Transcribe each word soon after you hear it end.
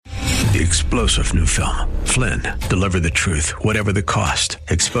the explosive new film, Flynn, Deliver the Truth, Whatever the Cost,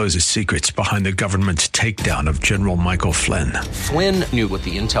 exposes secrets behind the government's takedown of General Michael Flynn. Flynn knew what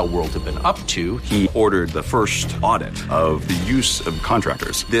the intel world had been up to. He ordered the first audit of the use of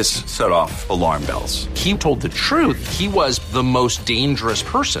contractors. This set off alarm bells. He told the truth. He was the most dangerous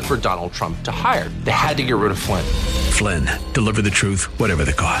person for Donald Trump to hire. They had to get rid of Flynn. Flynn, Deliver the Truth, Whatever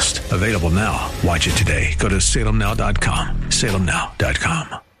the Cost. Available now. Watch it today. Go to salemnow.com.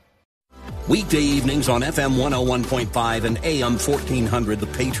 salemnow.com. Weekday evenings on FM 101.5 and AM 1400 The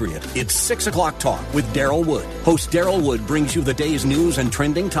Patriot. It's 6 o'clock talk with Daryl Wood. Host Daryl Wood brings you the day's news and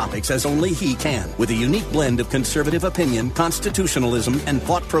trending topics as only he can, with a unique blend of conservative opinion, constitutionalism, and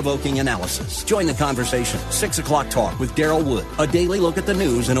thought-provoking analysis. Join the conversation. 6 o'clock talk with Daryl Wood. A daily look at the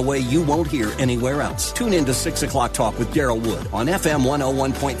news in a way you won't hear anywhere else. Tune in to 6 o'clock talk with Daryl Wood on FM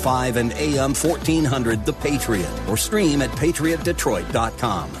 101.5 and AM 1400 The Patriot, or stream at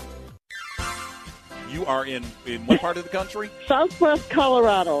patriotdetroit.com. You are in what part of the country? Southwest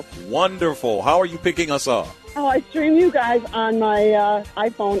Colorado. Wonderful. How are you picking us up? Oh, I stream you guys on my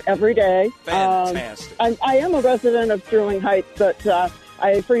iPhone every day. Fantastic. I am a resident of Sterling Heights, but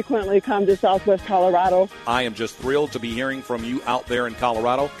I frequently come to Southwest Colorado. I am just thrilled to be hearing from you out there in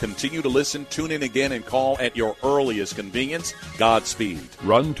Colorado. Continue to listen, tune in again, and call at your earliest convenience. Godspeed.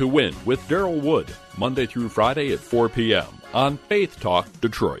 Run to Win with Daryl Wood, Monday through Friday at 4 p.m. on Faith Talk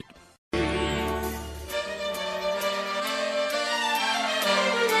Detroit.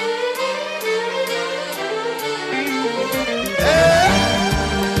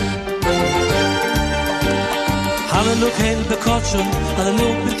 Hallelujah, bekotchen,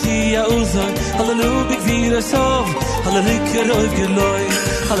 hallelujah, betia uzon, hallelujah, bekvira sov, hallelujah, roiv geloy,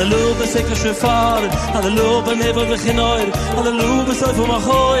 hallelujah, besekla shofar, hallelujah, benevo vechinoir, hallelujah, besoifu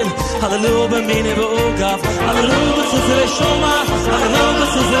machoil, hallelujah, bemine beogav, hallelujah, besizre shoma, hallelujah,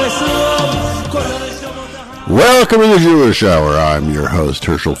 besizre sov. Welcome to the Jewish Hour. I'm your host,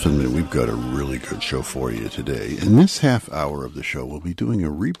 Herschel Finman. We've got a really good show for you today. In this half hour of the show, we'll be doing a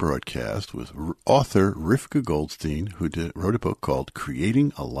rebroadcast with author Rivka Goldstein, who wrote a book called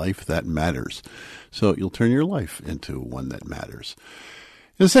Creating a Life That Matters. So you'll turn your life into one that matters.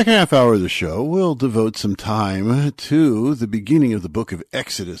 In the second half hour of the show, we'll devote some time to the beginning of the book of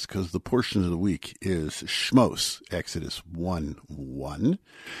Exodus, because the portion of the week is Shmos, Exodus 1:1.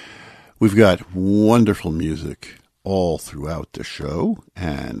 We've got wonderful music all throughout the show,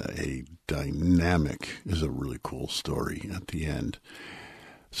 and a dynamic is a really cool story at the end.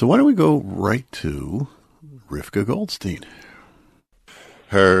 So why don't we go right to Rivka Goldstein.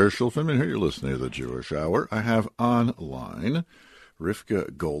 Herschel Finman here. You're listening to the Jewish Hour. I have online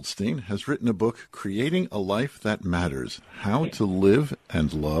Rivka Goldstein has written a book, Creating a Life That Matters, How to Live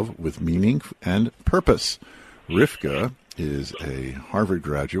and Love with Meaning and Purpose. Rivka is a Harvard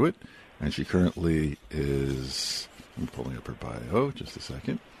graduate, and she currently is, I'm pulling up her bio, just a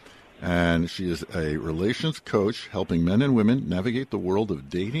second, and she is a relations coach helping men and women navigate the world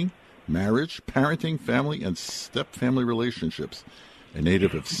of dating, marriage, parenting, family, and step-family relationships. A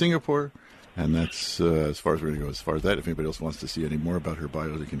native of Singapore, and that's as far as we're going to go as far as that. If anybody else wants to see any more about her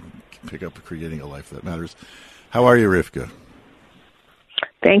bio, they can pick up Creating a Life That Matters. How are you, Rivka?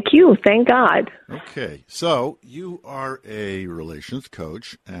 Thank you. Thank God. Okay. So you are a relations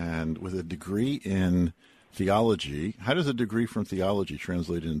coach and with a degree in theology. How does a degree from theology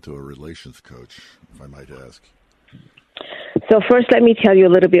translate into a relations coach, if I might ask? So first, let me tell you a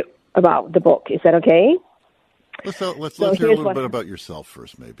little bit about the book. Is that okay? Let's hear a little bit about yourself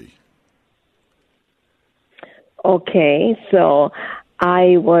first, maybe. Okay. So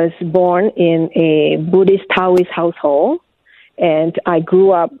I was born in a Buddhist Taoist household. And I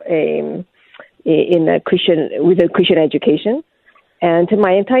grew up with a Christian education. And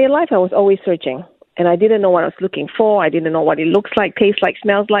my entire life, I was always searching. And I didn't know what I was looking for. I didn't know what it looks like, tastes like,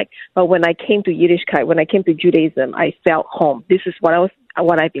 smells like. But when I came to Yiddishkeit, when I came to Judaism, I felt home. This is what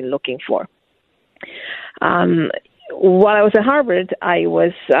I've been looking for. While I was at Harvard, there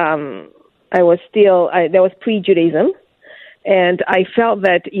was pre-Judaism. And I felt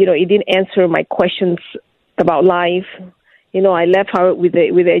that, it didn't answer my questions about life. I left Harvard with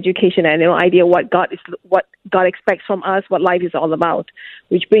the education. I had no idea what God expects from us, what life is all about,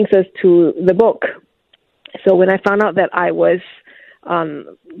 which brings us to the book. So when I found out that I was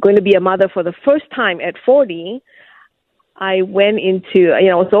going to be a mother for the first time at 40, I went into,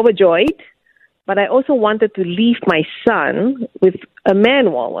 I was overjoyed, but I also wanted to leave my son with a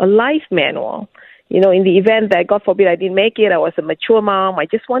manual, a life manual. In the event that, God forbid, I didn't make it, I was a mature mom. I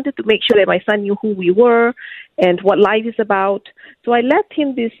just wanted to make sure that my son knew who we were and what life is about. So I left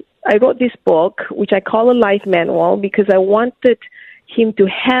him I wrote this book, which I call a life manual, because I wanted him to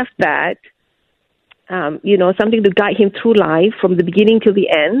have that, something to guide him through life from the beginning till the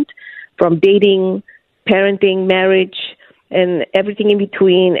end, from dating, parenting, marriage, and everything in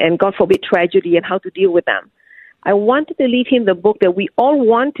between, and God forbid tragedy and how to deal with them. I wanted to leave him the book that we all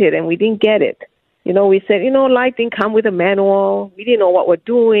wanted and we didn't get it. We said, life didn't come with a manual. We didn't know what we're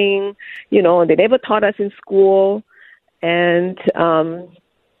doing. They never taught us in school. And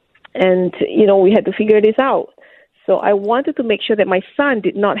we had to figure this out. So I wanted to make sure that my son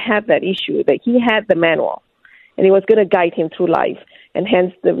did not have that issue, that he had the manual, and it was going to guide him through life. And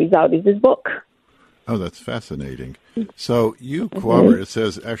hence the result is this book. Oh, that's fascinating. So you corroborate. It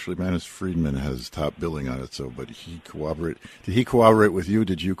says, actually, Manus Friedman has top billing on it, but did he corroborate with you?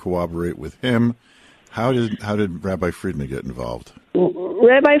 Did you corroborate with him? How did Rabbi Friedman get involved?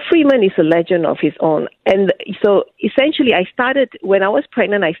 Rabbi Friedman is a legend of his own. And so essentially when I was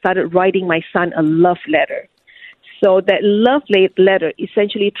pregnant, I started writing my son a love letter. So that love letter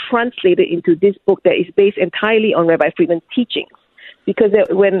essentially translated into this book that is based entirely on Rabbi Friedman's teachings. Because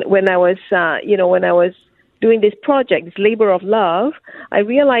when I was doing this project, this labor of love, I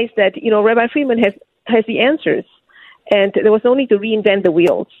realized that, Rabbi Friedman has the answers, and there was no need to reinvent the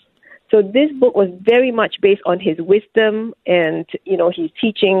wheels. So this book was very much based on his wisdom and, his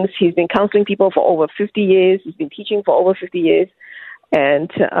teachings. He's been counseling people for over 50 years. He's been teaching for over 50 years.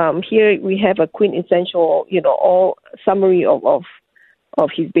 And here we have a quintessential, all summary of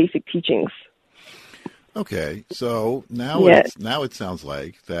his basic teachings. Okay, so now it sounds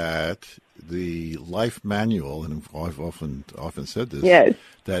like that the life manual, and I've often said this,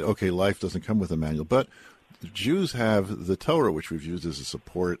 that life doesn't come with a manual, but Jews have the Torah, which we've used as a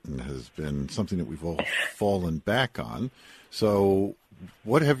support and has been something that we've all fallen back on. So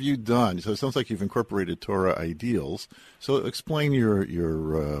what have you done? So it sounds like you've incorporated Torah ideals. So explain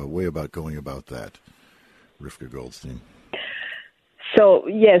your way about going about that, Rivka Goldstein. So,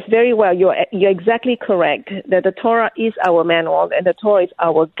 yes, very well. You're exactly correct that the Torah is our manual and the Torah is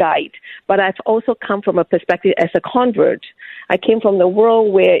our guide. But I've also come from a perspective as a convert. I came from the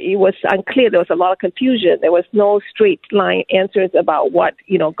world where it was unclear. There was a lot of confusion. There was no straight line answers about what,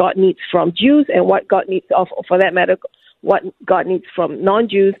 God needs from Jews and what God needs, for that matter, what God needs from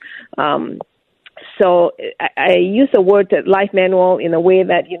non-Jews. So I use the word life manual in a way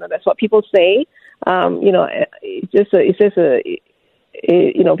that, that's what people say.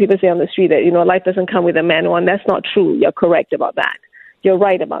 People say on the street that, life doesn't come with a manual, and that's not true. You're correct about that. You're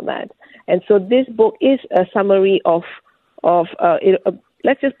right about that. And so this book is a summary of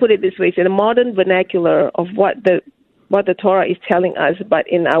let's just put it this way, it's in a modern vernacular of what the Torah is telling us, but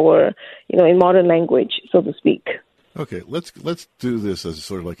in our, in modern language, so to speak. Okay, let's do this as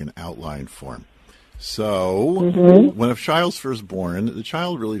sort of like an outline form. So when a child's first born, the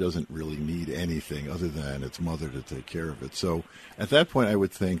child really doesn't really need anything other than its mother to take care of it. So at that point, I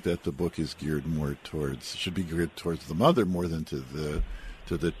would think that the book is should be geared towards the mother more than to the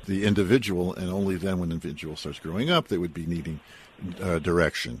individual, and only then when the individual starts growing up, they would be needing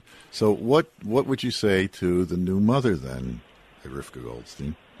direction. So what would you say to the new mother then, Rivka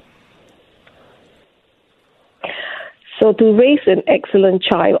Goldstein? So to raise an excellent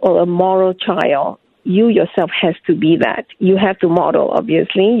child or a moral child, you yourself has to be that. You have to model,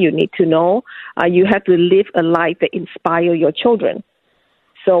 obviously. You need to know. You have to live a life that inspires your children.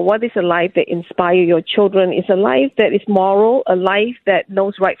 So what is a life that inspires your children? It's a life that is moral, a life that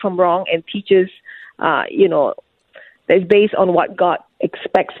knows right from wrong and teaches, that is based on what God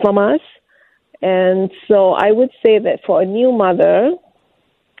expects from us. And so I would say that for a new mother,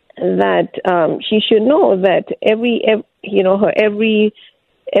 that she should know that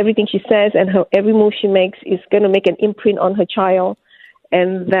everything she says and every move she makes is going to make an imprint on her child,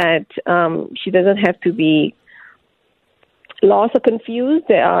 and that she doesn't have to be lost or confused.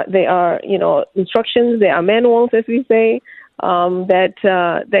 There are instructions, there are manuals, as we say,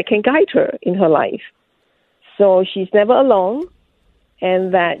 that can guide her in her life. So she's never alone,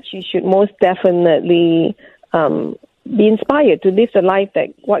 and that she should most definitely be inspired to live the life that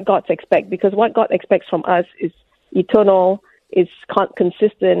what God expects, because what God expects from us is eternal, it's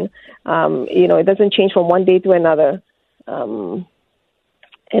consistent, it doesn't change from one day to another. And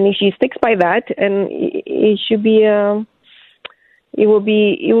if she sticks by that, and it should be, it will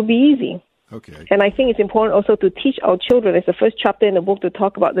be easy. Okay. And I think it's important also to teach our children. It's the first chapter in the book to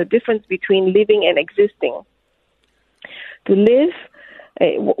talk about the difference between living and existing. To live,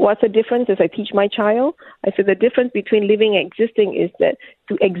 what's the difference? As I teach my child, I say the difference between living and existing is that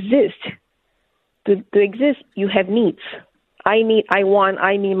to exist, you have needs. I need, I want,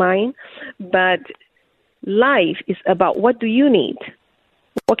 I need mine. But life is about what do you need?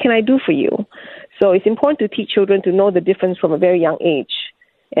 What can I do for you? So it's important to teach children to know the difference from a very young age,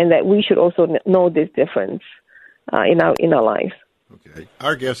 and that we should also know this difference in our lives. Okay.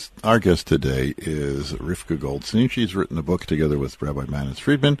 Our guest today is Rivka Goldstein. She's written a book together with Rabbi Manis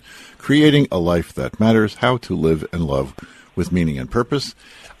Friedman, Creating a Life That Matters, How to Live and Love with Meaning and Purpose.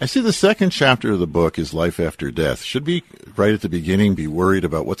 I see the second chapter of the book is Life After Death. Should we, right at the beginning, be worried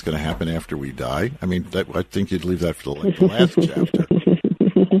about what's going to happen after we die? I mean, I think you'd leave that for the last chapter.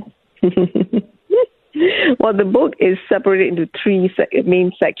 Well, the book is separated into three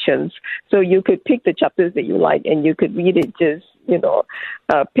main sections. So you could pick the chapters that you like, and you could read it just,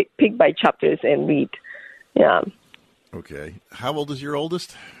 pick by chapters and read. Yeah. Okay. How old is your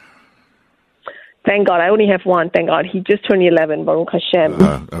oldest? Thank God. I only have one. Thank God. He just turned 11, Baruch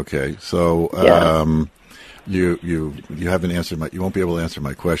Hashem. Okay. So you haven't answered you won't be able to answer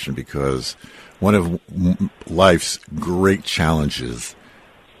my question, because one of life's great challenges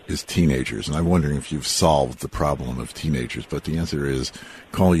is teenagers, and I'm wondering if you've solved the problem of teenagers. But the answer is,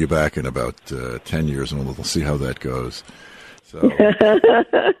 call you back in about 10 years, and we'll see how that goes. So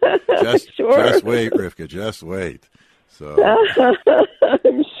just wait, Rivka, just wait. So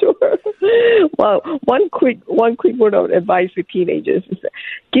I'm sure. Well, one quick word of advice for teenagers is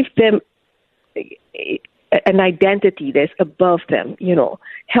give them an identity that's above them.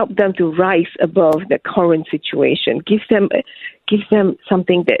 Help them to rise above the current situation. Give them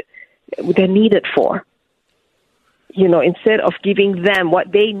something that they're needed for. Instead of giving them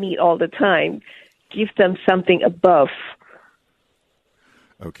what they need all the time, give them something above.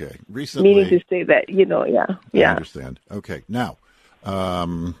 Okay. Recently, meaning to say that, I understand. Okay. Now,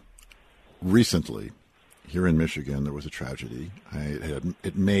 recently, here in Michigan, there was a tragedy.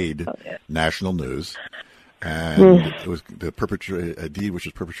 It made national news, and it was a deed which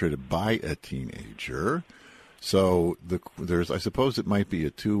was perpetrated by a teenager. So I suppose it might be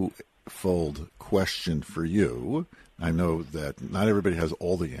a twofold question for you. I know that not everybody has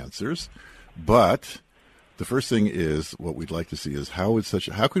all the answers, but the first thing is, what we'd like to see is how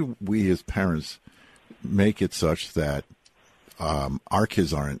could we as parents make it such that our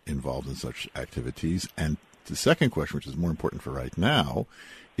kids aren't involved in such activities? And the second question, which is more important for right now,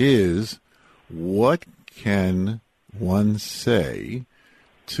 is what can one say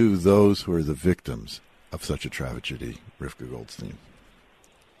to those who are the victims of such a tragedy, Rivka Goldstein?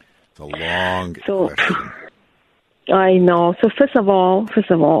 It's a long question. I know. So first of all,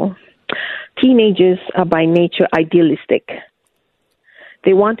 teenagers are by nature idealistic.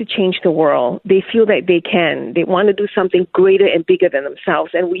 They want to change the world. They feel that they can. They want to do something greater and bigger than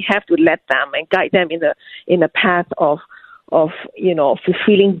themselves, and we have to let them and guide them in a path of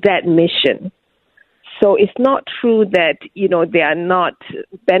fulfilling that mission. So it's not true that they are not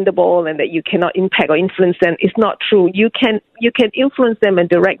bendable and that you cannot impact or influence them. It's not true. You can influence them and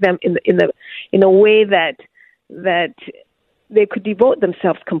direct them in a way that they could devote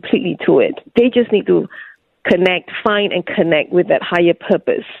themselves completely to it. They just need to find and connect with that higher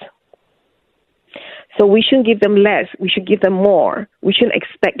purpose. So we shouldn't give them less. We should give them more. We shouldn't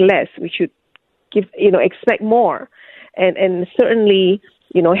expect less. We should expect more. And certainly,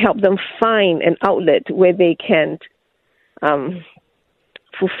 help them find an outlet where they can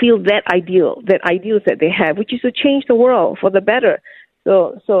fulfill that ideals that they have, which is to change the world for the better.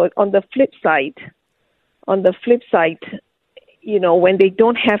 So on the flip side, when they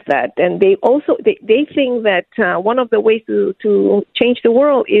don't have that, and they think that one of the ways to change the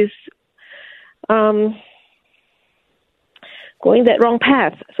world is going that wrong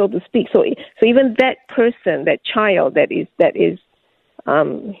path, so to speak. So even that person, that child that is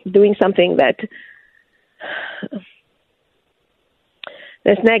doing something that's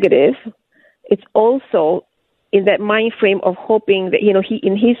negative, it's also in that mind frame of hoping that he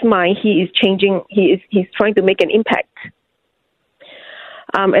in his mind he is changing. He's trying to make an impact.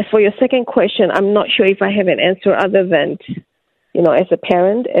 As for your second question, I'm not sure if I have an answer other than, as a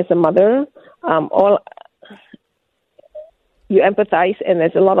parent, as a mother, you empathize, and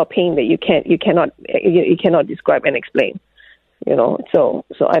there's a lot of pain that you cannot describe and explain. So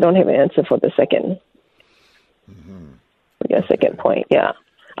I don't have an answer for the second, for your second point. Yeah,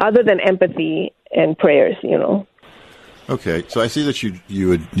 other than empathy and prayers. Okay, so I see that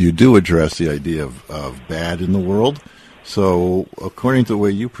you do address the idea of bad in the world. So, according to the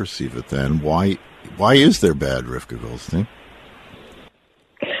way you perceive it, then why is there bad, Rivka Goldstein?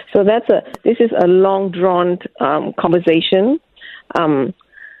 So this is a long drawn conversation.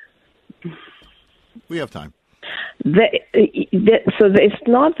 We have time. So it's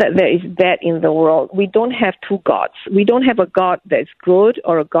not that there is bad in the world. We don't have two gods. We don't have a God that is good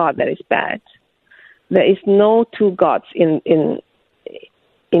or a God that is bad. There is no two gods in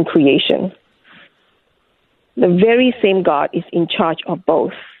creation. The very same God is in charge of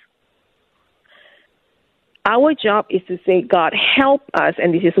both. Our job is to say, God, help us,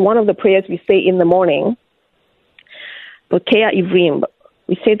 and this is one of the prayers we say in the morning.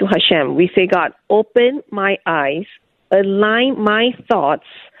 We say to Hashem, we say, God, open my eyes, align my thoughts,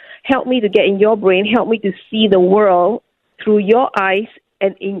 help me to get in your brain, help me to see the world through your eyes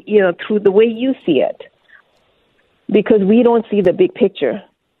and through the way you see it. Because we don't see the big picture.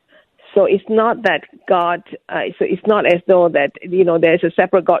 So it's not that God, so it's not as though that, there's a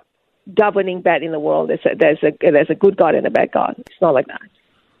separate God governing bad in the world. There's a good God and a bad God. It's not like that.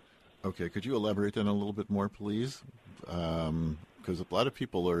 Okay, could you elaborate on a little bit more, please? Because a lot of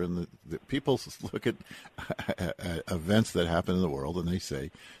people are people look at events that happen in the world and they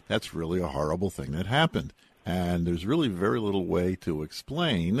say, that's really a horrible thing that happened. And there's really very little way to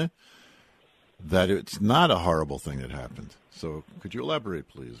explain that it's not a horrible thing that happened. So could you elaborate,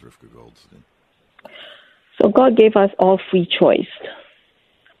 please, Rifka Goldstein? So God gave us all free choice.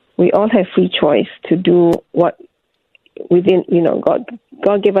 We all have free choice to do what within,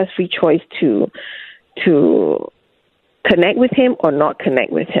 God gave us free choice to connect with Him or not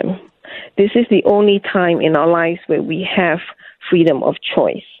connect with Him. This is the only time in our lives where we have freedom of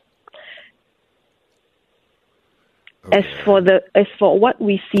choice. Okay. As for what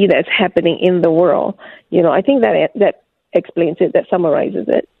we see that's happening in the world, I think that explains it, that summarizes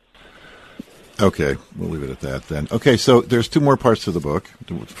it. Okay, we'll leave it at that then. Okay, so there's two more parts to the book.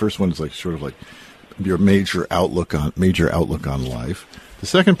 The first one is sort of like your major outlook on life. The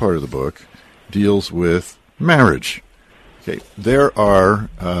second part of the book deals with marriage. Okay, there are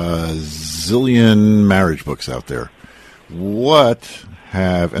a zillion marriage books out there.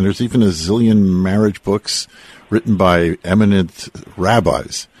 And there's even a zillion marriage books written by eminent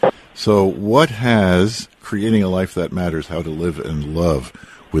rabbis. So what has Creating a Life That Matters, How to Live and Love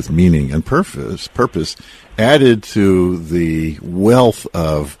with Meaning and Purpose added to the wealth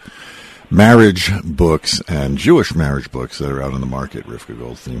of marriage books and Jewish marriage books that are out on the market, Rifka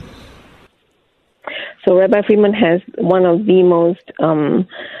Goldstein? So Rabbi Friedman has one of the most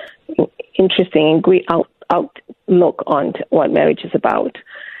interesting and great outlook on what marriage is about.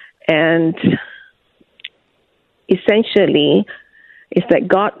 And essentially, it's that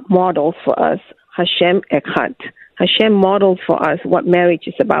God models for us Hashem Echad. Hashem modeled for us what marriage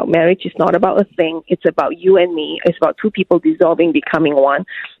is about. Marriage is not about a thing. It's about you and me. It's about two people dissolving, becoming one.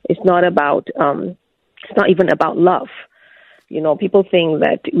 It's not even about love. People think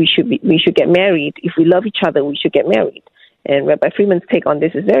that we should get married. If we love each other, we should get married. And Rabbi Friedman's take on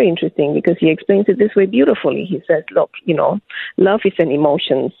this is very interesting because he explains it this way beautifully. He says, look, love is an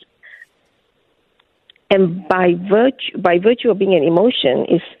emotion. And by virtue of being an emotion,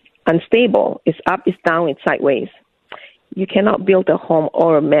 it's unstable. It's up, it's down, it's sideways. You cannot build a home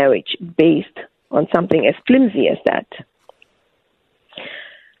or a marriage based on something as flimsy as that.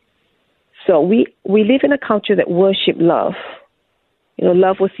 So we live in a culture that worship love.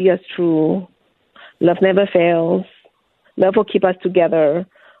 Love will see us through. Love never fails. Love will keep us together.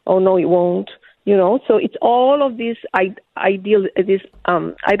 Oh, no, it won't. So it's all of this idol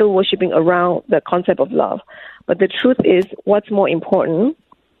worshipping around the concept of love. But the truth is, what's more important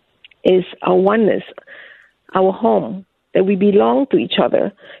is our oneness, our home, that we belong to each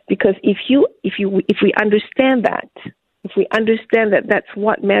other. Because if we understand that, that's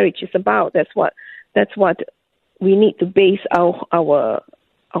what marriage is about, that's what we need to base our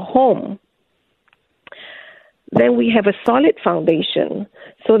home, then we have a solid foundation,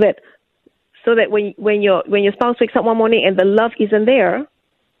 so that when your spouse wakes up one morning and the love isn't there,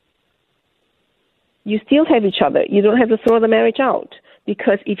 you still have each other. You don't have to throw the marriage out.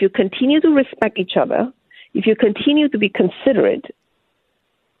 Because if you continue to respect each other, if you continue to be considerate,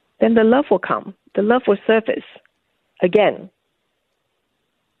 then the love will come. The love will surface again.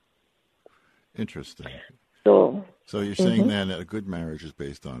 Interesting. So you're saying then that a good marriage is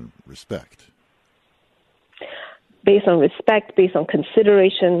based on respect. Based on respect, based on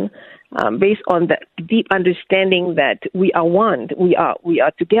consideration, based on the deep understanding that we are one, we are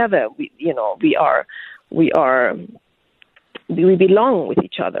together. We belong with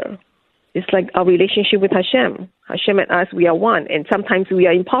each other. It's like our relationship with Hashem. Hashem and us, we are one. And sometimes we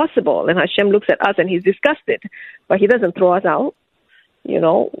are impossible. And Hashem looks at us and He's disgusted. But He doesn't throw us out.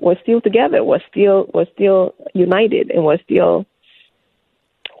 We're still together. We're still united. And we're still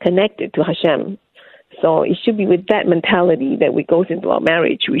connected to Hashem. So it should be with that mentality that we go into our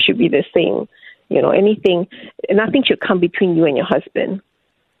marriage. We should be the same. Nothing should come between you and your husband.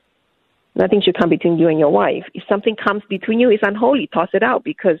 Nothing should come between you and your wife. If something comes between you, it's unholy. Toss it out,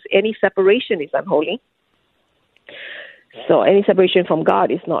 because any separation is unholy. So any separation from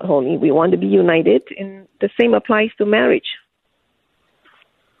God is not holy. We want to be united, and the same applies to marriage.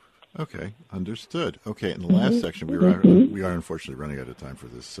 Okay, understood. Okay, in the last section, we are unfortunately running out of time for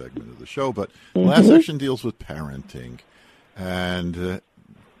this segment of the show, but the last section deals with parenting, and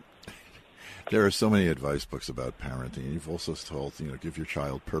there are so many advice books about parenting. And you've also told, give your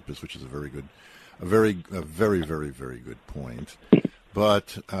child purpose, which is a very, very, very good point.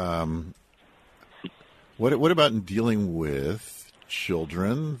 But what about in dealing with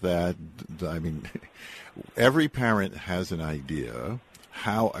children? Every parent has an idea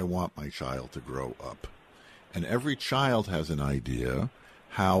how I want my child to grow up. And every child has an idea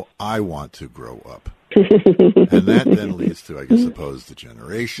how I want to grow up. And that then leads to, I suppose, the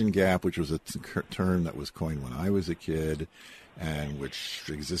generation gap, which was a term that was coined when I was a kid and which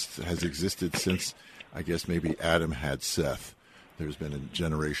has existed since, I guess, maybe Adam had Seth. There's been a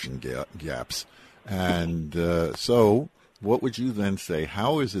generation gaps. And so what would you then say?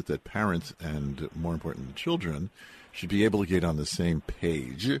 How is it that parents and, more importantly, children should be able to get on the same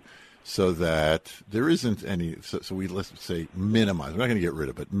page so that there isn't any, so we, let's say, minimize, we're not going to get rid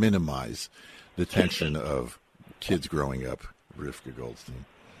of it, minimize the tension of kids growing up? Rifka Goldstein.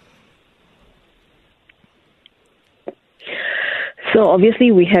 So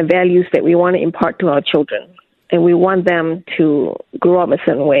obviously we have values that we want to impart to our children, and we want them to grow up a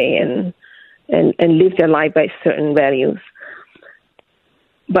certain way and live their life by certain values.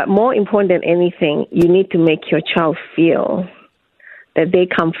 But more important than anything, you need to make your child feel that they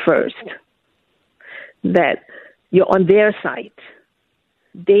come first, that you're on their side.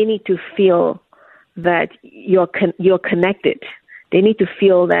 They need to feel that you're connected. They need to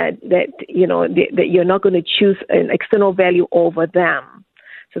feel that you're not going to choose an external value over them.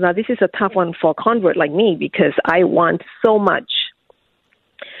 So now this is a tough one for a convert like me, because I want so much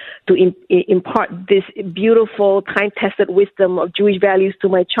to impart this beautiful, time-tested wisdom of Jewish values to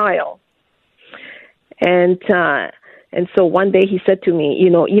my child. And so one day he said to me,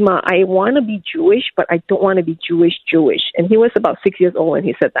 Ima, I want to be Jewish, but I don't want to be Jewish. And he was about 6 years old when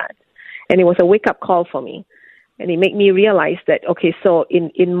he said that. And it was a wake-up call for me. And it made me realize that, okay, so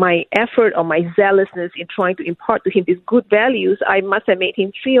in my effort or my zealousness in trying to impart to him these good values, I must have made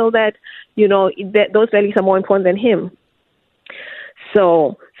him feel that, that those values are more important than him.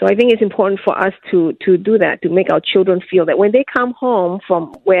 So I think it's important for us to do that, to make our children feel that when they come home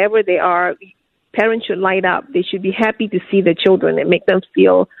from wherever they are, parents should light up. They should be happy to see their children and make them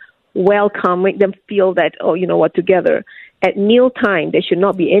feel welcome, make them feel that, together. At mealtime, there should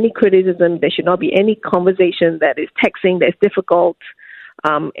not be any criticism. There should not be any conversation that is taxing, that is difficult.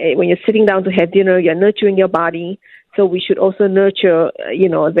 When you're sitting down to have dinner, you're nurturing your body. So we should also nurture,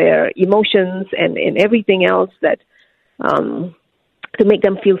 their emotions and everything else that to make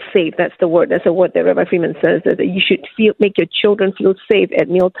them feel safe. That's the word. That's a word that Rabbi Freeman says, that you should make your children feel safe at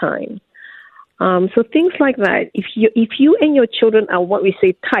mealtime. So things like that. If you and your children are what we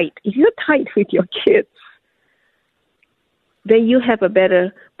say tight, if you're tight with your kids, then you have a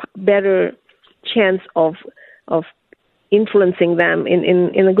better chance of influencing them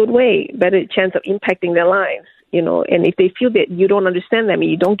in a good way, better chance of impacting their lives. And if they feel that you don't understand them and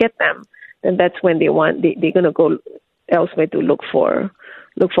you don't get them, then that's when they're going to go elsewhere to look for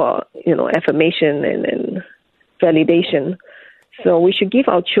affirmation and validation. So we should give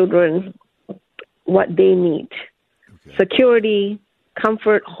our children what they need: security,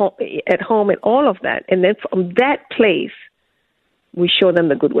 comfort at home, and all of that. And then from that place, we show them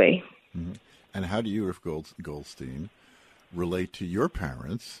the good way. Mm-hmm. And how do you, Rif Goldstein, relate to your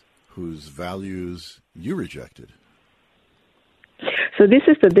parents whose values you rejected? So this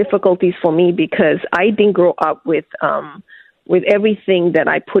is the difficulties for me, because I didn't grow up with everything that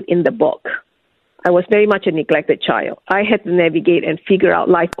I put in the book. I was very much a neglected child. I had to navigate and figure out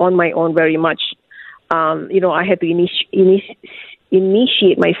life on my own very much. I had to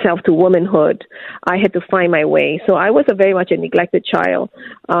initiate myself to womanhood. I had to find my way. So I was very much a neglected child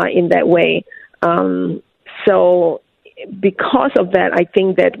in that way. So because of that, I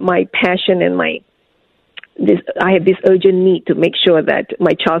think that my passion and I have this urgent need to make sure that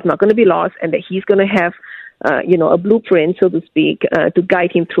my child's not going to be lost, and that he's going to have, a blueprint, so to speak, to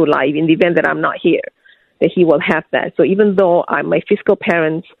guide him through life in the event that I'm not here, that he will have that. So even though my physical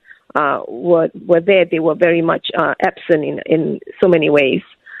parents were there, they were very much absent in so many ways.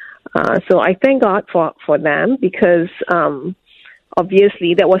 So I thank God for them, because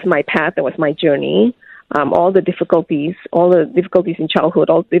obviously that was my path, that was my journey. All the difficulties in childhood,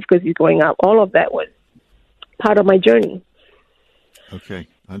 all the difficulties growing up, all of that was part of my journey. Okay,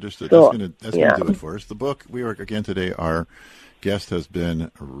 Understood. So, that's gonna do it for us. The book, we are, again today, our guest has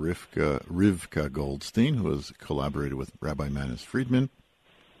been Rivka Goldstein, who has collaborated with Rabbi Manis Friedman,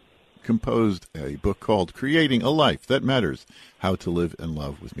 composed a book called Creating a Life That Matters, How to Live and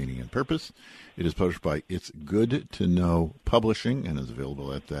Love with Meaning and Purpose. It is published by It's Good to Know Publishing and is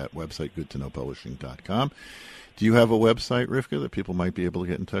available at that website, goodtoknowpublishing.com. Do you have a website, Rivka, that people might be able to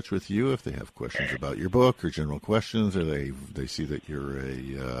get in touch with you if they have questions about your book or general questions, or they see that you're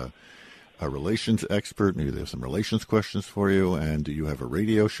a relations expert, maybe they have some relations questions for you, and do you have a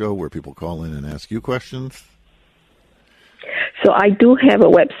radio show where people call in and ask you questions? So I do have a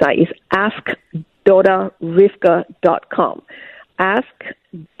website. It's askdodarivka.com. Ask,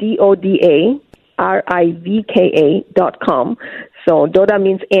 DODARIVKA.com. So Doda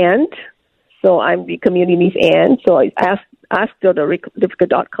means and. So I'm the community's and. So it's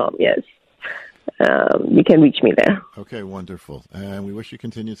askdodarivka.com, yes. You can reach me there. Okay, wonderful. And we wish you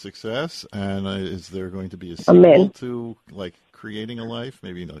continued success. And is there going to be a sequel to, like, Creating a Life?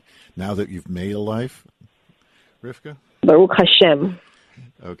 Maybe now that you've made a life, Rivka? Baruch Hashem.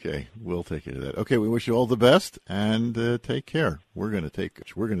 Okay, we'll take it to that. Okay, we wish you all the best and take care. We're going to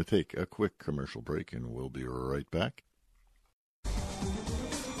take a quick commercial break, and we'll be right back.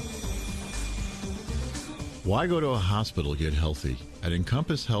 Why go to a hospital to get healthy? At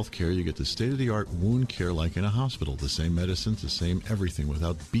Encompass Healthcare, you get the state-of-the-art wound care like in a hospital. The same medicines, the same everything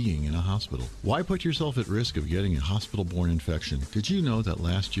without being in a hospital. Why put yourself at risk of getting a hospital-borne infection? Did you know that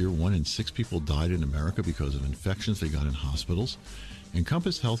last year 1 in 6 people died in America because of infections they got in hospitals?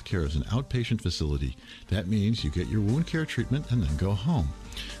 Encompass Healthcare is an outpatient facility. That means you get your wound care treatment and then go home.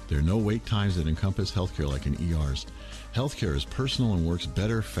 There are no wait times at Encompass Healthcare like in ERs. Healthcare is personal and works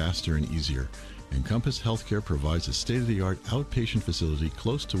better, faster, and easier. Encompass Healthcare provides a state-of-the-art outpatient facility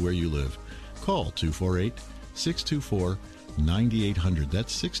close to where you live. Call 248-624-9800.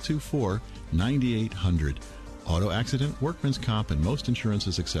 That's 624-9800. Auto accident, workman's comp, and most insurance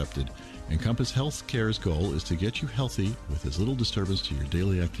is accepted. Encompass Healthcare's goal is to get you healthy with as little disturbance to your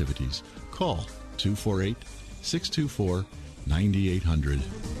daily activities. Call 248-624-9800.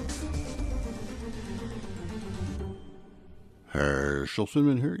 Herschel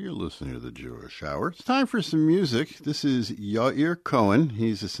Finman here. You're listening to the Jewish Hour. It's time for some music. This is Yair Cohen.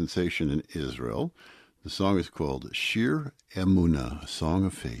 He's a sensation in Israel. The song is called Shir Emunah, a song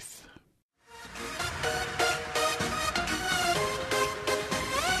of faith.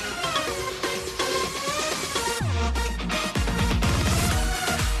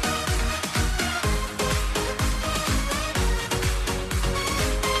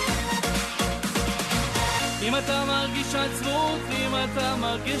 אם אתה מרגיש עצבות, אם אתה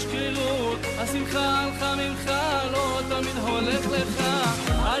מרגיש קלילות, השמחה הלכה ממך, לא תמיד הולך לך.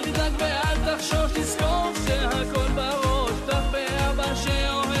 אל תדאג ואל תחשוש, תזכור שהכל בראש, תחבא אבא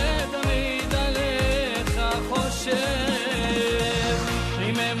שאוהב תמיד עליך חושב.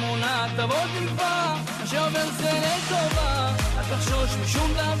 עם אמונה תבוא תקווה, מה שעובר זה לטובה, אל תחשוש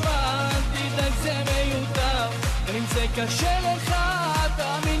משום דבר, אל תדאג זה מיותר. גם אם זה קשה לך,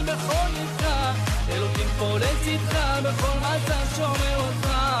 תאמין בכל נבחר, אלוקים פה לצדך, בכל מצב שומר אותך.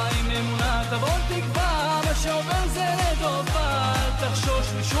 עם אמונה תבוא תקווה, מה שעובר זה לטובה, אל תחשוש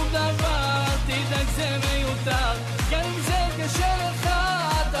משום דבר, תדאג זה מיותר. גם אם זה קשה לך,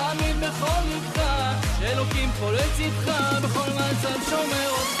 תאמין בכל נבחר, אלוקים פה לצדך, בכל מצב שומר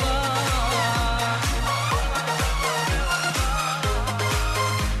אותך.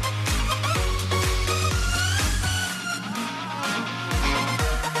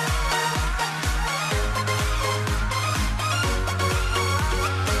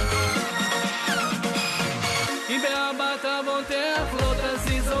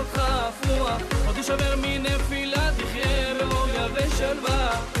 תשבר מנפילה, תחיה ברוגע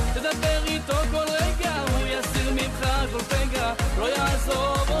ושלווה, תדבר איתו כל רגע, הוא יסיר ממך כל פגע, לא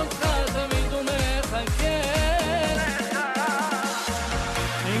יעזוב אותך, תמיד הוא מחכה.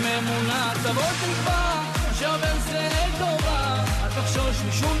 עם אמונה תבוא תקווה, שעובר זה לטובה, אל תחשוש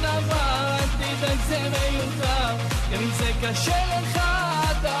משום דבר, אל תדאג זה מיותר. גם אם זה קשה לך,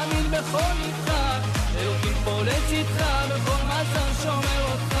 תאמין בכל נבחר, אלוקים פה לצדך, בכל מצב שומר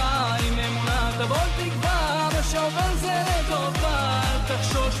אותך. עם אמונה תבוא תקווה, מה שעובר זה לטובה, אל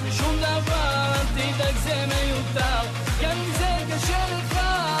תחשוש משום דבר, אל תדאג זה מיותר. גם אם זה קשה לך,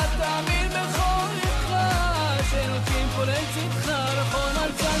 תאמין בכל נבחר, שאלוקים פה לצדך, בכל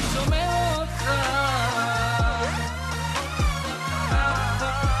מצב שומר אותך.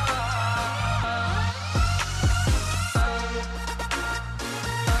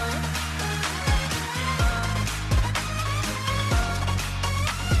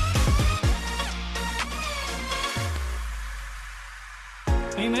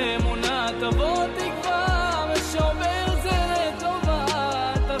 עם אמונה תבוא תקווה, ושובר זה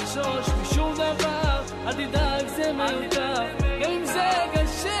לטובה, תחשוש משום דבר, אל תדאג זה מיותר, גם אם זה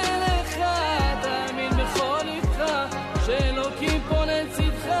קשה לך, תאמין בכל לבך, שאלוקים פה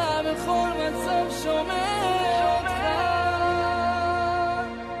לצדך, בכל מצב שומר אותך.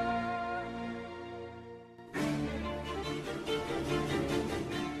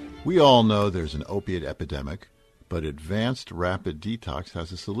 We all know there's an opiate epidemic, but Advanced Rapid Detox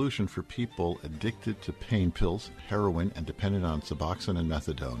has a solution for people addicted to pain pills, heroin, and dependent on Suboxone and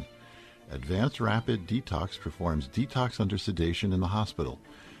methadone. Advanced Rapid Detox performs detox under sedation in the hospital.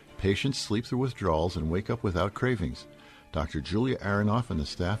 Patients sleep through withdrawals and wake up without cravings. Dr. Julia Aronoff and the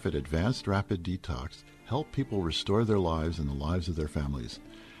staff at Advanced Rapid Detox help people restore their lives and the lives of their families.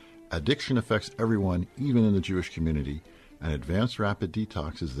 Addiction affects everyone, even in the Jewish community, and Advanced Rapid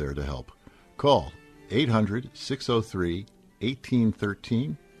Detox is there to help. Call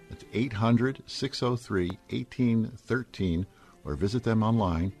 800-603-1813. That's 800-603-1813, or visit them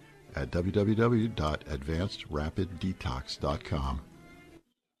online at www.advancedrapiddetox.com.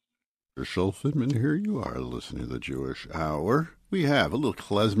 Herschel Fidman, here you are listening to the Jewish Hour. We have a little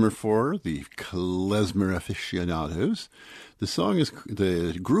klezmer for the klezmer aficionados.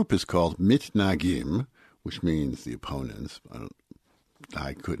 The group is called Mitnagim, which means the opponents.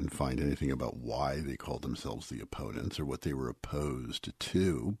 I couldn't find anything about why they called themselves the opponents or what they were opposed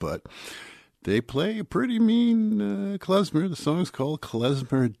to, but they play a pretty mean klezmer. The song's called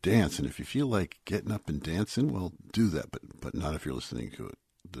Klezmer Dance, and if you feel like getting up and dancing, well, do that, but not if you're listening to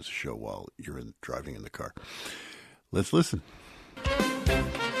this show while you're driving in the car. Let's listen.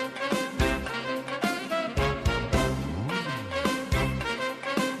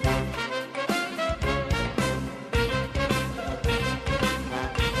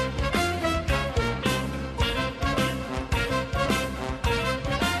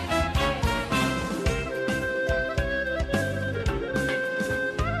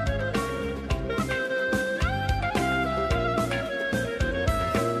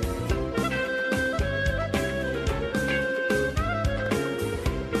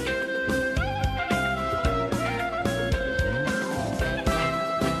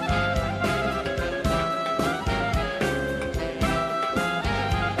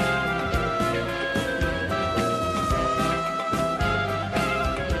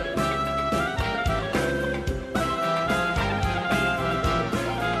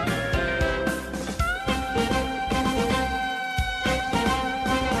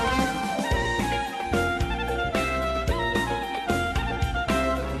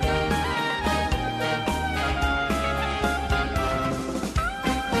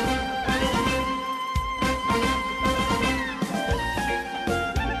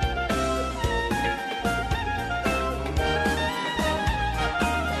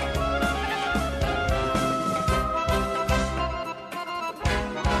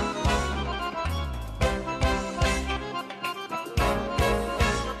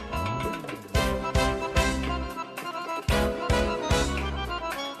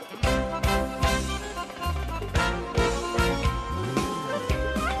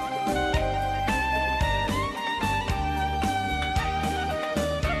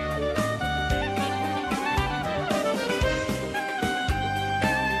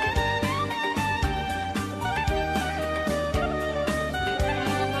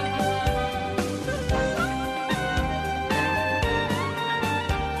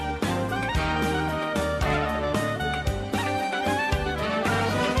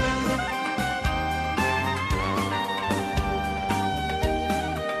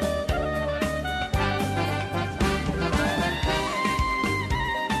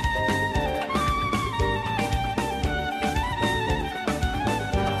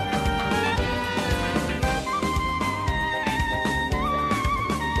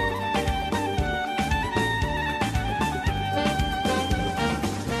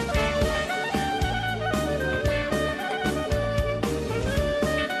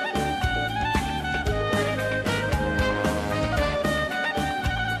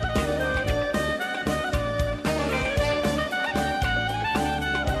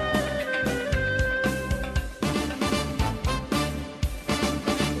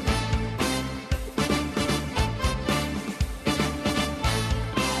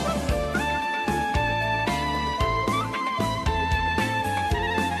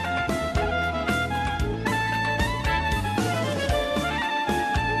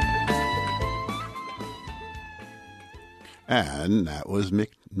 And that was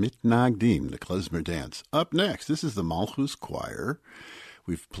Mitnagdim, the klezmer dance. Up next, this is the Malchus Choir.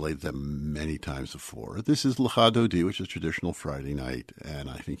 We've played them many times before. This is L'cha Dodi, which is traditional Friday night, and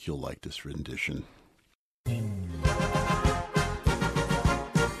I think you'll like this rendition.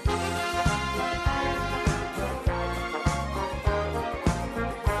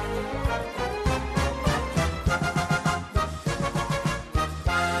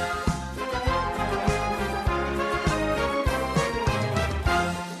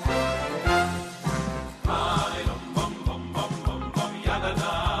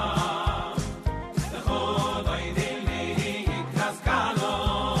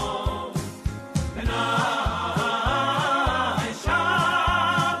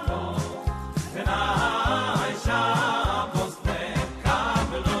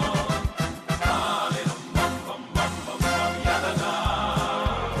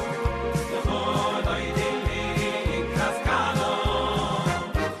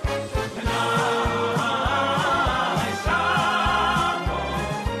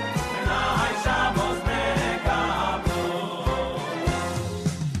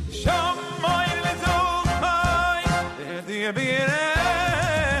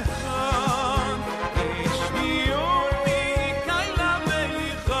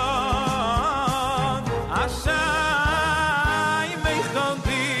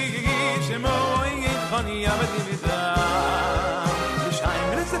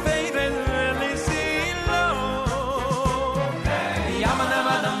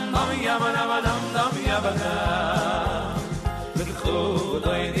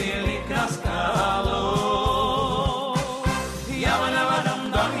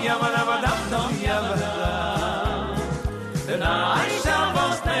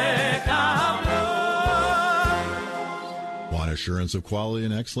 Assurance of quality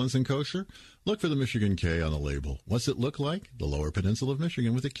and excellence in kosher? Look for the Michigan K on the label. What's it look like? The Lower Peninsula of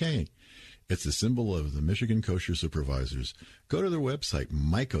Michigan with a K. It's the symbol of the Michigan Kosher Supervisors. Go to their website,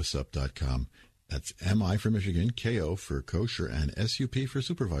 mycosup.com. That's M-I for Michigan, K-O for kosher, and S-U-P for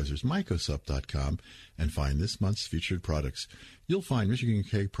supervisors, mycosup.com, and find this month's featured products. You'll find Michigan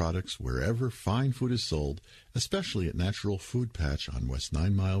K products wherever fine food is sold, especially at Natural Food Patch on West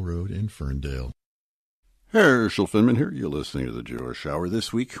 9 Mile Road in Ferndale. Herschel Finman here. You're listening to the Jewish Hour.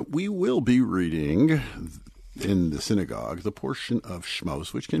 This week we will be reading in the synagogue the portion of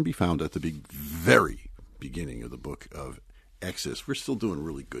Shmos, which can be found at the very beginning of the book of Exodus. We're still doing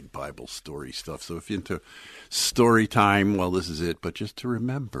really good Bible story stuff, so if you're into story time, well, this is it. But just to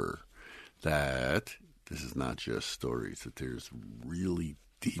remember that this is not just stories, that there's really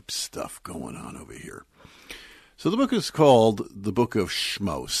deep stuff going on over here. So the book is called the Book of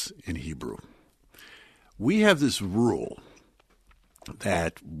Shmos in Hebrew. We have this rule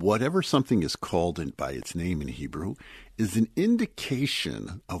that whatever something is called by its name in Hebrew is an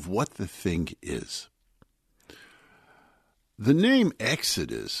indication of what the thing is. The name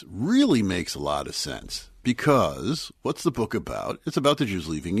Exodus really makes a lot of sense because what's the book about? It's about the Jews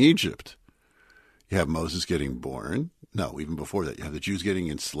leaving Egypt. You have Moses getting born. No, even before that, you have the Jews getting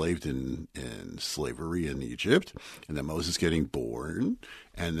enslaved in slavery in Egypt, and then Moses getting born,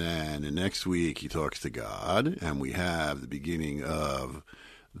 and then the next week he talks to God, and we have the beginning of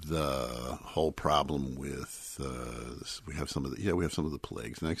the whole problem with we have some of the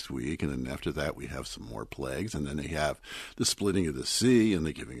plagues next week, and then after that we have some more plagues, and then they have the splitting of the sea and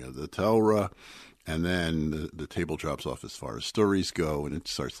the giving of the Torah, and then the table drops off as far as stories go, and it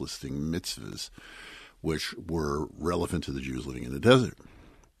starts listing mitzvahs which were relevant to the Jews living in the desert.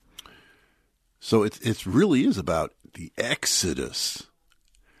 So it really is about the Exodus.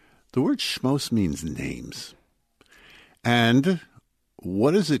 The word Shmos means names. And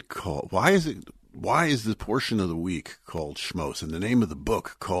what is it called? Why is the portion of the week called Shmos and the name of the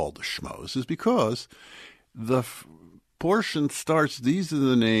book called Shmos? Is because the portion starts, these are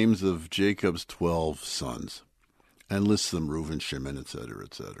the names of Jacob's 12 sons, and lists them, Reuven, Shimon, etc.,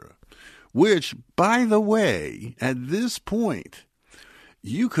 etc. Which, by the way, at this point,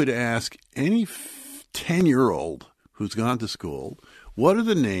 you could ask any 10-year-old who's gone to school, what are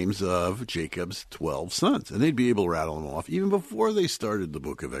the names of Jacob's 12 sons? And they'd be able to rattle them off even before they started the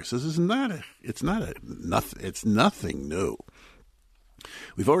book of Exodus. It's nothing new.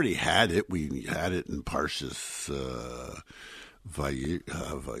 We've already had it. We had it in Parshas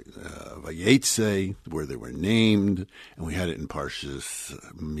Vayetze, where they were named, and we had it in Parshas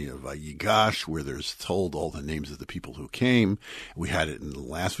Vayigash, where there's told all the names of the people who came. We had it in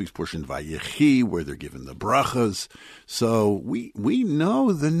last week's portion, Vayechi, where they're given the brachas. So we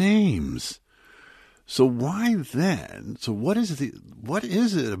know the names. So why then? So what is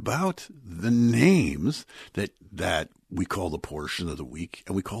it about the names that we call the portion of the week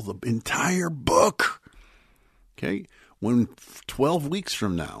and we call the entire book? Okay. when 12 weeks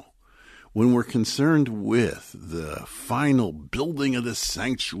from now, when we're concerned with the final building of the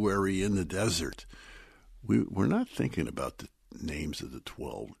sanctuary in the desert, we're not thinking about the names of the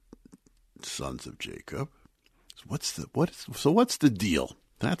 12 sons of Jacob. So what's the deal?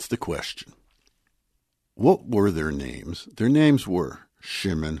 That's the question. What were their names? Their names were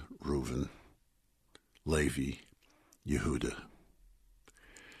Shimon, Reuven, Levi, Yehuda.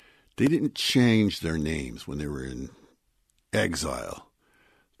 They didn't change their names when they were in exile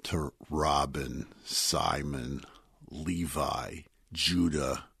to Robin, Simon, Levi,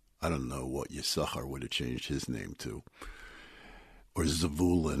 Judah. I don't know what Yisachar would have changed his name to. Or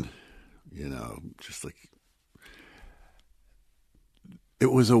Zevulun, just like...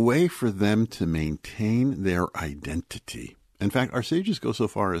 It was a way for them to maintain their identity. In fact, our sages go so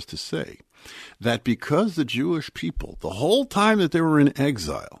far as to say that because the Jewish people, the whole time that they were in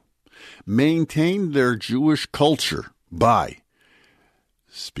exile, maintained their Jewish culture by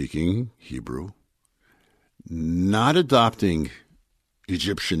speaking Hebrew, not adopting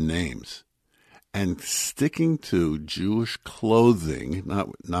Egyptian names, and sticking to Jewish clothing,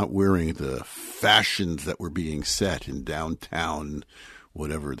 not wearing the fashions that were being set in downtown,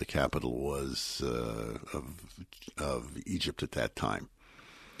 whatever the capital was of Egypt at that time.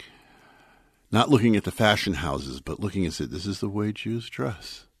 Not looking at the fashion houses, but looking and say, this is the way Jews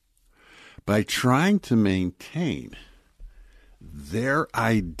dress. By trying to maintain their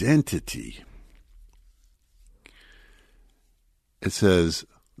identity, it says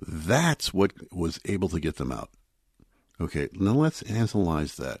that's what was able to get them out. Okay, now let's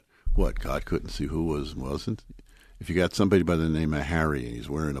analyze that. What, God couldn't see who was and wasn't? If you got somebody by the name of Harry and he's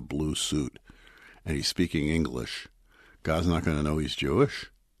wearing a blue suit and he's speaking English, God's not going to know he's Jewish?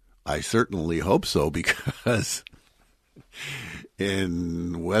 I certainly hope so, because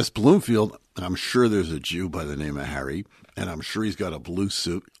in West Bloomfield, I'm sure there's a Jew by the name of Harry, and I'm sure he's got a blue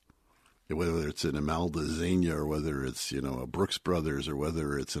suit, whether it's an Imelda Zania or whether it's, a Brooks Brothers or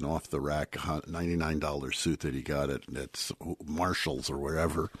whether it's an off-the-rack $99 suit that he got at Marshall's or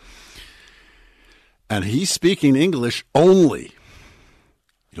wherever. And he's speaking English only.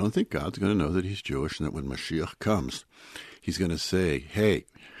 You don't think God's going to know that he's Jewish and that when Mashiach comes, he's going to say, hey,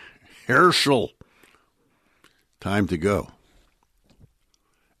 Herschel, time to go.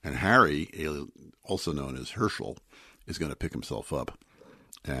 And Harry, also known as Herschel, is going to pick himself up.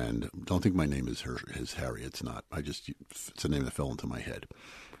 And don't think my name is Harry. It's not. It's a name that fell into my head.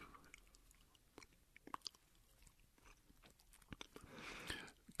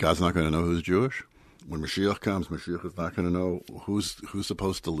 God's not going to know who's Jewish. When Mashiach comes, Mashiach is not going to know who's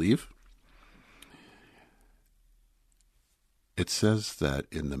supposed to leave. It says that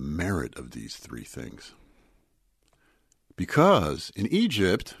in the merit of these three things. Because in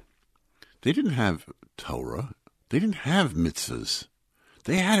Egypt, they didn't have Torah. They didn't have mitzvahs.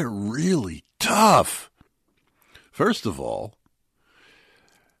 They had it really tough. First of all,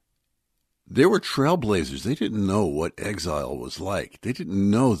 they were trailblazers. They didn't know what exile was like. They didn't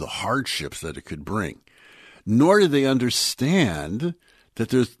know the hardships that it could bring. Nor did they understand that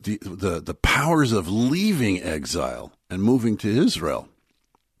there's the powers of leaving exile and moving to Israel.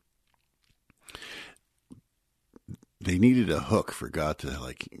 They needed a hook for God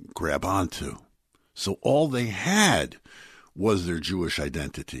to grab onto. So all they had was their Jewish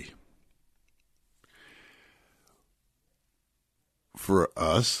identity. For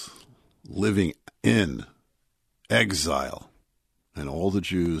us, living in exile, and all the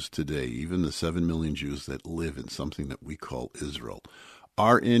Jews today, even the 7 million Jews that live in something that we call Israel,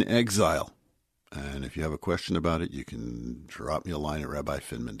 are in exile. And if you have a question about it, you can drop me a line at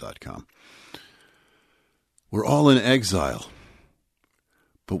rabbifinman.com. We're all in exile,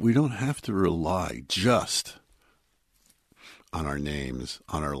 but we don't have to rely just on our names,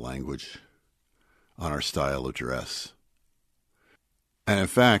 on our language, on our style of dress. And in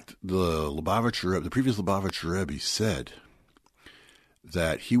fact, the previous Lubavitcher Rebbe said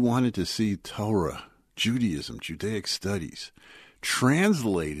that he wanted to see Torah, Judaism, Judaic studies,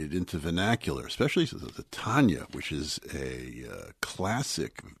 translated into vernacular, especially the Tanya, which is a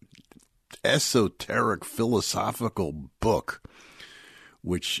classic, esoteric, philosophical book,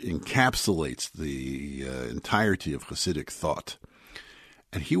 which encapsulates the entirety of Hasidic thought.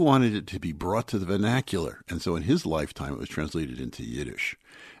 And he wanted it to be brought to the vernacular. And so in his lifetime, it was translated into Yiddish.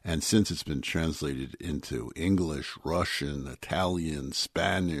 And since it's been translated into English, Russian, Italian,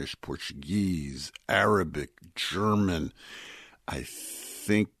 Spanish, Portuguese, Arabic, German,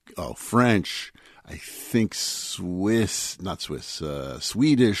 French,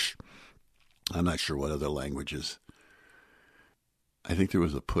 Swedish. I'm not sure what other languages. I think there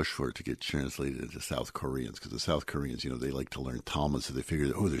was a push for it to get translated into South Koreans, because the South Koreans, they like to learn Talmud, so they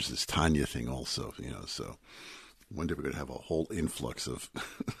figured, there's this Tanya thing also, so one day we're going to have a whole influx of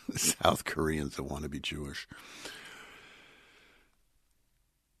South Koreans that want to be Jewish.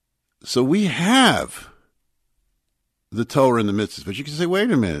 So we have the Torah and the mitzvahs, but you can say,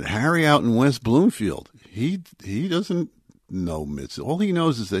 wait a minute, Harry out in West Bloomfield, he doesn't know mitzvahs. All he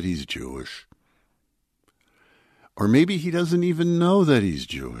knows is that he's Jewish. Or maybe he doesn't even know that he's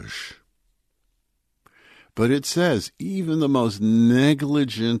Jewish. But it says, even the most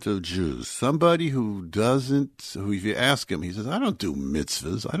negligent of Jews, somebody who if you ask him, he says, I don't do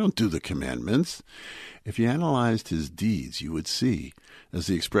mitzvahs, I don't do the commandments. If you analyzed his deeds, you would see, as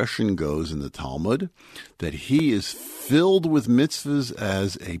the expression goes in the Talmud, that he is filled with mitzvahs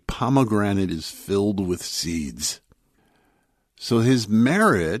as a pomegranate is filled with seeds. So his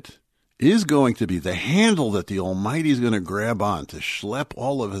merit is going to be the handle that the Almighty is going to grab on to schlep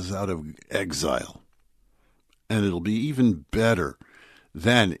all of us out of exile. And it'll be even better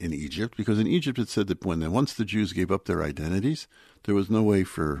than in Egypt, because in Egypt it said that once the Jews gave up their identities, there was no way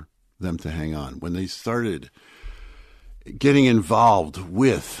for them to hang on. When they started getting involved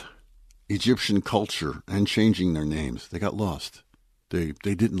with Egyptian culture and changing their names, they got lost. They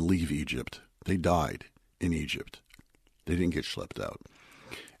didn't leave Egypt. They died in Egypt. They didn't get schlepped out.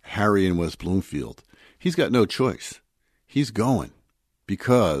 Harry in West Bloomfield, he's got no choice. He's going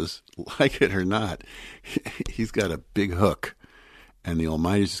because, like it or not, he's got a big hook. And the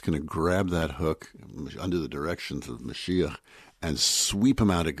Almighty's just going to grab that hook under the directions of Mashiach and sweep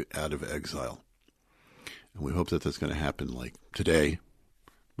him out of exile. And we hope that that's going to happen like today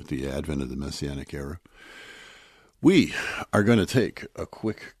with the advent of the Messianic era. We are going to take a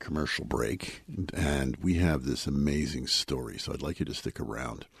quick commercial break, and we have this amazing story. So I'd like you to stick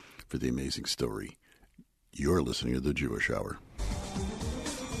around for the amazing story. You're listening to The Jewish Hour.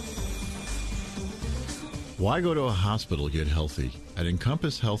 Why go to a hospital to get healthy? At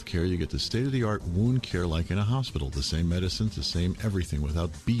Encompass Healthcare, you get the state-of-the-art wound care like in a hospital. The same medicines, the same everything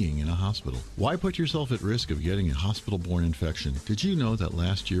without being in a hospital. Why put yourself at risk of getting a hospital-borne infection? Did you know that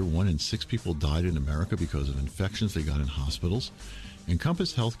last year 1 in 6 people died in America because of infections they got in hospitals?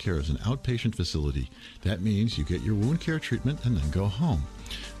 Encompass Healthcare is an outpatient facility. That means you get your wound care treatment and then go home.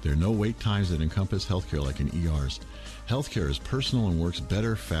 There are no wait times at Encompass Healthcare like in ERs. Healthcare is personal and works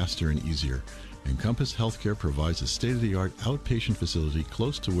better, faster, and easier. Encompass Healthcare provides a state-of-the-art outpatient facility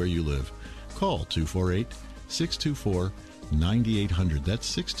close to where you live. Call 248-624-9800.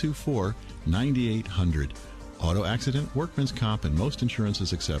 That's 624-9800. Auto accident, workman's comp, and most insurance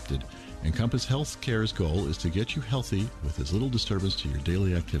is accepted. Encompass Healthcare's goal is to get you healthy with as little disturbance to your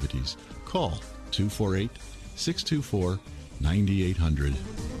daily activities. Call 248-624-9800.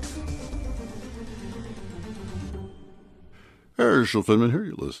 Herschel Finman here.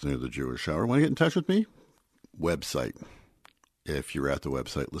 You're listening to The Jewish Hour. Want to get in touch with me? Website. If you're at the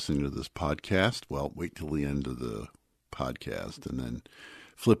website listening to this podcast, well, wait till the end of the podcast and then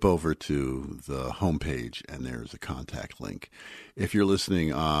flip over to the homepage and there's a contact link. If you're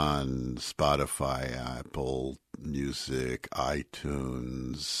listening on Spotify, Apple Music,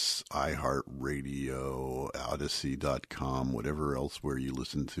 iTunes, iHeartRadio, Odyssey.com, whatever else where you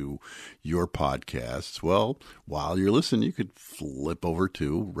listen to your podcasts, well, while you're listening, you could flip over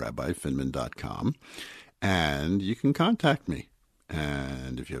to rabbifinman.com and you can contact me.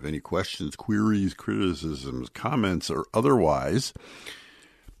 And if you have any questions, queries, criticisms, comments, or otherwise,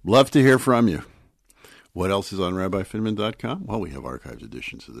 love to hear from you. What else is on rabbifinman.com? Well, we have archived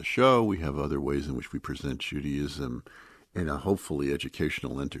editions of the show. We have other ways in which we present Judaism in a hopefully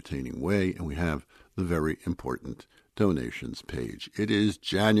educational, entertaining way. And we have the very important donations page. It is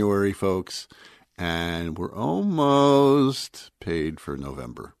January, folks, and we're almost paid for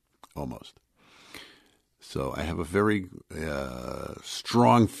November. Almost. So I have a very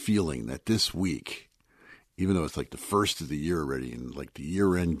strong feeling that this week, even though it's like the first of the year already and like the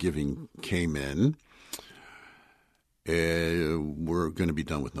year-end giving came in, we're going to be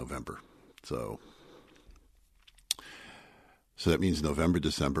done with November. So that means November,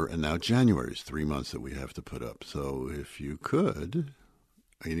 December, and now January is 3 months that we have to put up. So if you could,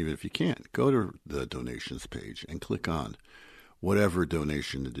 and even if you can't, go to the donations page and click on whatever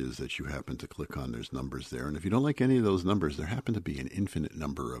donation it is that you happen to click on. There's numbers there. And if you don't like any of those numbers, there happen to be an infinite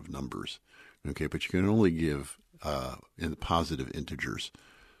number of numbers. Okay, but you can only give in positive integers.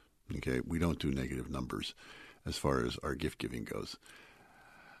 Okay, we don't do negative numbers as far as our gift giving goes.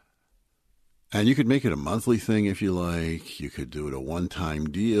 And you could make it a monthly thing if you like. You could do it a one-time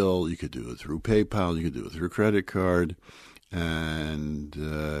deal. You could do it through PayPal. You could do it through credit card. And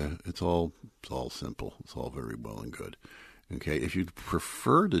it's all simple. It's all very well and good. Okay, if you'd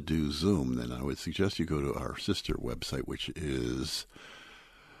prefer to do Zoom, then I would suggest you go to our sister website, which is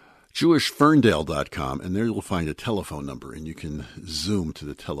JewishFerndale.com, and there you'll find a telephone number, and you can Zoom to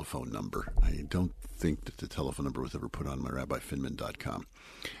the telephone number. I don't think that the telephone number was ever put on my RabbiFinman.com.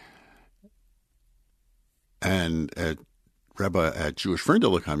 And at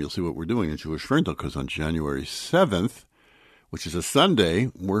JewishFerndale.com, you'll see what we're doing in Jewish Ferndale, because on January 7th, which is a Sunday,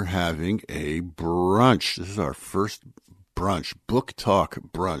 we're having a brunch. This is our first brunch, book talk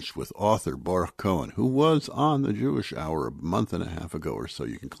brunch with author Baruch Cohen, who was on the Jewish Hour a month and a half ago or so.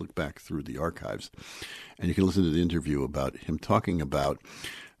 You can click back through the archives, and you can listen to the interview about him talking about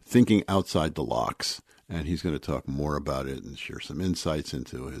thinking outside the locks. And he's going to talk more about it and share some insights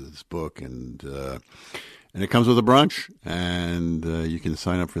into his book. And it comes with a brunch, and you can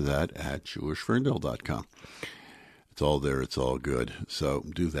sign up for that at JewishFerndale.com. It's all there. It's all good. So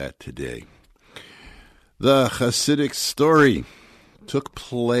do that today. The Hasidic story took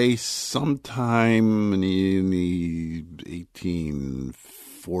place sometime in the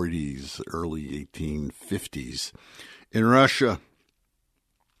 1840s, early 1850s in Russia.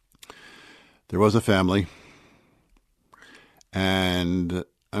 There was a family, and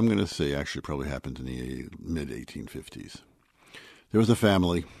I'm going to say actually probably happened in the mid-1850s. There was a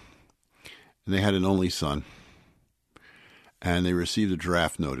family, and they had an only son. And they received a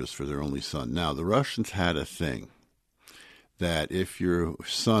draft notice for their only son. Now, the Russians had a thing that if your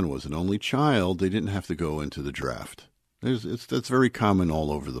son was an only child, they didn't have to go into the draft. That's very common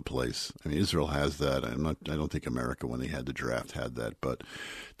all over the place. I mean, Israel has that. I don't think America, when they had the draft, had that. But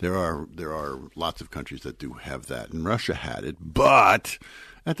there are lots of countries that do have that, and Russia had it. But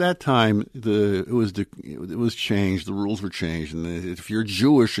at that time, it was changed. The rules were changed, and if you're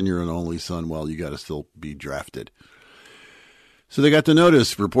Jewish and you're an only son, well, you got to still be drafted. So they got the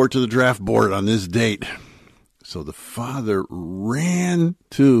notice, report to the draft board on this date. So the father ran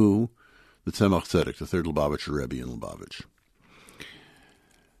to the Tzemach Tzedek, the third Lubavitcher Rebbe in Lubavitch,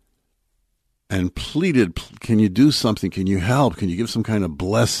 and pleaded, can you do something? Can you help? Can you give some kind of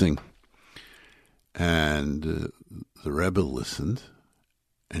blessing? And the Rebbe listened,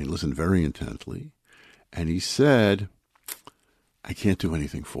 and he listened very intently, and he said, I can't do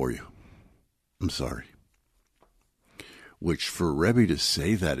anything for you. I'm sorry. Which for Rebbe to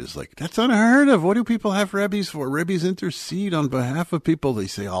say that is like, that's unheard of. What do people have Rebbes for? Rebbes intercede on behalf of people. They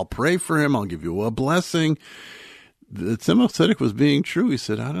say, I'll pray for him. I'll give you a blessing. The Tzemach Tzedek was being true. He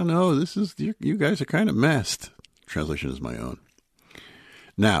said, I don't know. You guys are kind of messed. Translation is my own.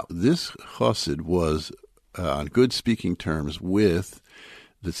 Now, this Chassid was on good speaking terms with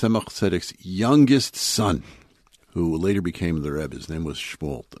the Tzemach Tzedek's youngest son, who later became the Rebbe. His name was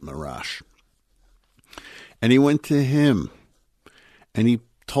Shmuel, the Marash. And he went to him, and he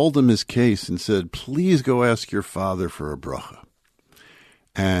told him his case and said, please go ask your father for a bracha.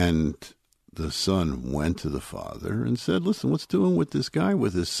 And the son went to the father and said, listen, what's doing with this guy,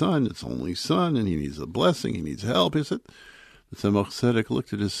 with his son? It's only son, and he needs a blessing. He needs help. He said, the Tzemach Tzedek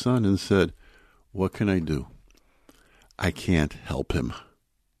looked at his son and said, what can I do? I can't help him.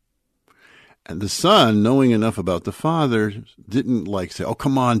 And the son, knowing enough about the father, didn't say, oh,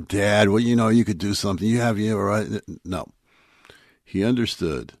 come on, Dad, well, you could do something. You right? No. He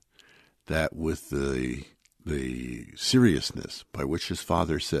understood that with the seriousness by which his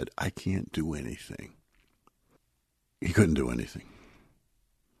father said, I can't do anything. He couldn't do anything.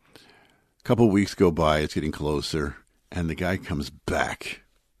 A couple of weeks go by, it's getting closer, and the guy comes back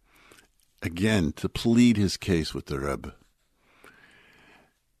again to plead his case with the Rebbe.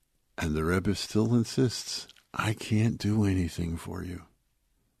 And the Rebbe still insists, I can't do anything for you.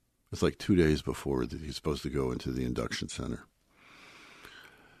 It's like 2 days before he's supposed to go into the induction center.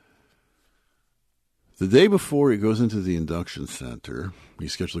 The day before he goes into the induction center,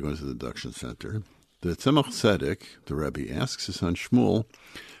 he's scheduled to go into the induction center, the Tzemach Tzedek, the Rebbe, asks his son Shmuel,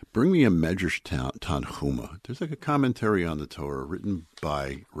 bring me a Medrash Tanchuma. There's like a commentary on the Torah written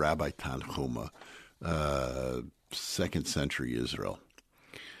by Rabbi Tanchuma, 2nd century Israel.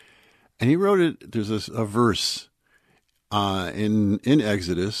 And he wrote it, there's a verse in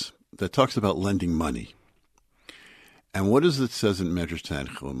Exodus that talks about lending money. And what is it says in Medrash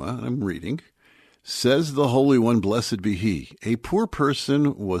Tanchuma? I'm reading. Says the Holy One, blessed be He, a poor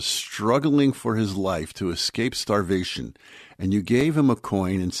person was struggling for his life to escape starvation, and you gave him a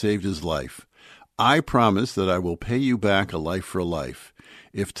coin and saved his life. I promise that I will pay you back a life for a life.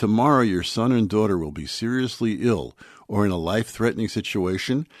 If tomorrow your son and daughter will be seriously ill or in a life-threatening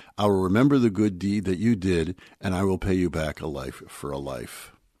situation, I will remember the good deed that you did, and I will pay you back a life for a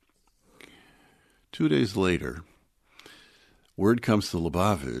life. 2 days later, word comes to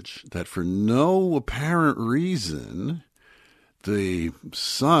Lubavitch that for no apparent reason, the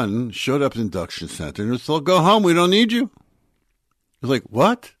son showed up at the induction center and said, "Go home. We don't need you." I was like,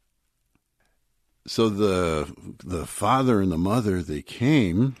 "What?" So the father and the mother, they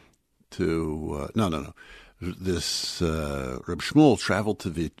came to no. This Reb Shmuel traveled to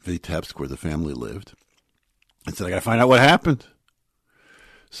Vitebsk, where the family lived, and said, "I got to find out what happened."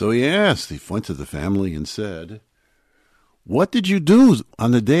 So he went to the family and said, "What did you do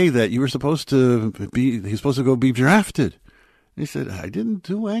on the day that you were supposed to be? He's supposed to go be drafted." And he said, "I didn't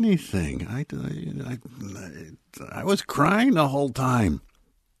do anything. I was crying the whole time."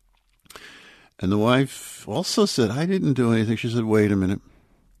 And the wife also said, "I didn't do anything." She said, "Wait a minute.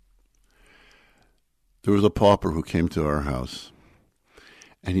 There was a pauper who came to our house,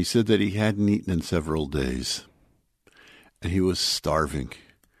 and he said that he hadn't eaten in several days, and he was starving.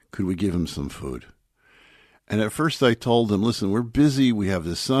 Could we give him some food?" And at first I told him, "Listen, we're busy. We have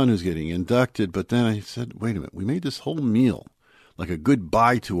this son who's getting inducted." But then I said, "Wait a minute. We made this whole meal like a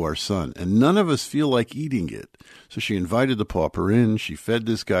goodbye to our son, and none of us feel like eating it." So she invited the pauper in. She fed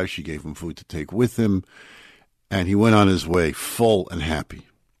this guy. She gave him food to take with him, and he went on his way full and happy.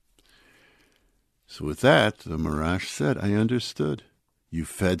 So with that, the Marash said, "I understood. You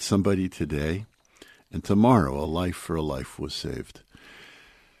fed somebody today, and tomorrow a life for a life was saved."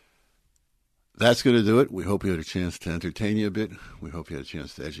 That's going to do it. We hope you had a chance to entertain you a bit. We hope you had a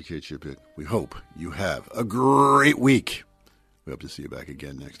chance to educate you a bit. We hope you have a great week. We hope to see you back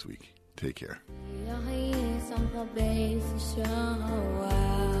again next week. Take care.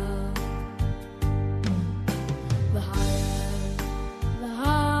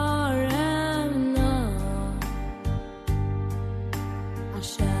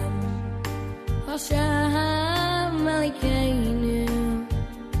 Hashem Malikeinu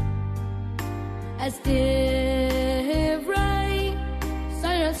as divrei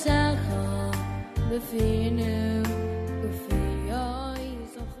Sayasecha b'finu b'fiyoi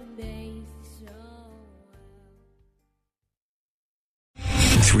Zochim Beis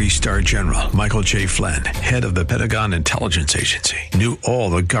 3-star General Michael J. Flynn, head of the Pentagon Intelligence Agency, knew all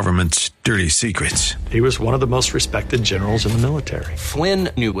the government's dirty secrets. He was one of the most respected generals in the military. Flynn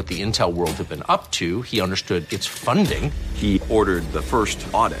knew what the intel world had been up to. He understood its funding. He ordered the first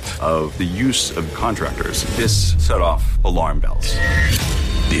audit of the use of contractors. This set off alarm bells.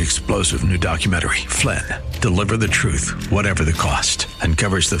 The explosive new documentary, Flynn, Deliver the Truth, Whatever the Cost,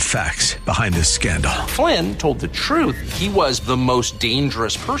 uncovers the facts behind this scandal. Flynn told the truth. He was the most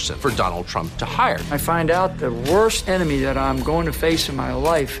dangerous person for Donald Trump to hire. I find out the worst enemy that I'm going to face in my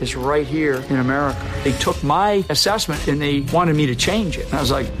life is right here in America. They took my assessment and they wanted me to change it. And I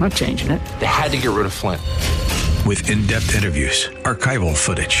was like, I'm not changing it. They had to get rid of Flynn. With in-depth interviews, archival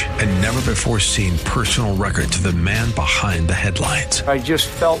footage, and never-before-seen personal records of the man behind the headlines. I just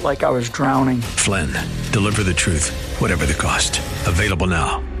felt like I was drowning. Flynn, Deliver the Truth, Whatever the Cost. Available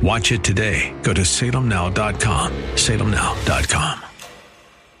now. Watch it today. Go to salemnow.com. salemnow.com.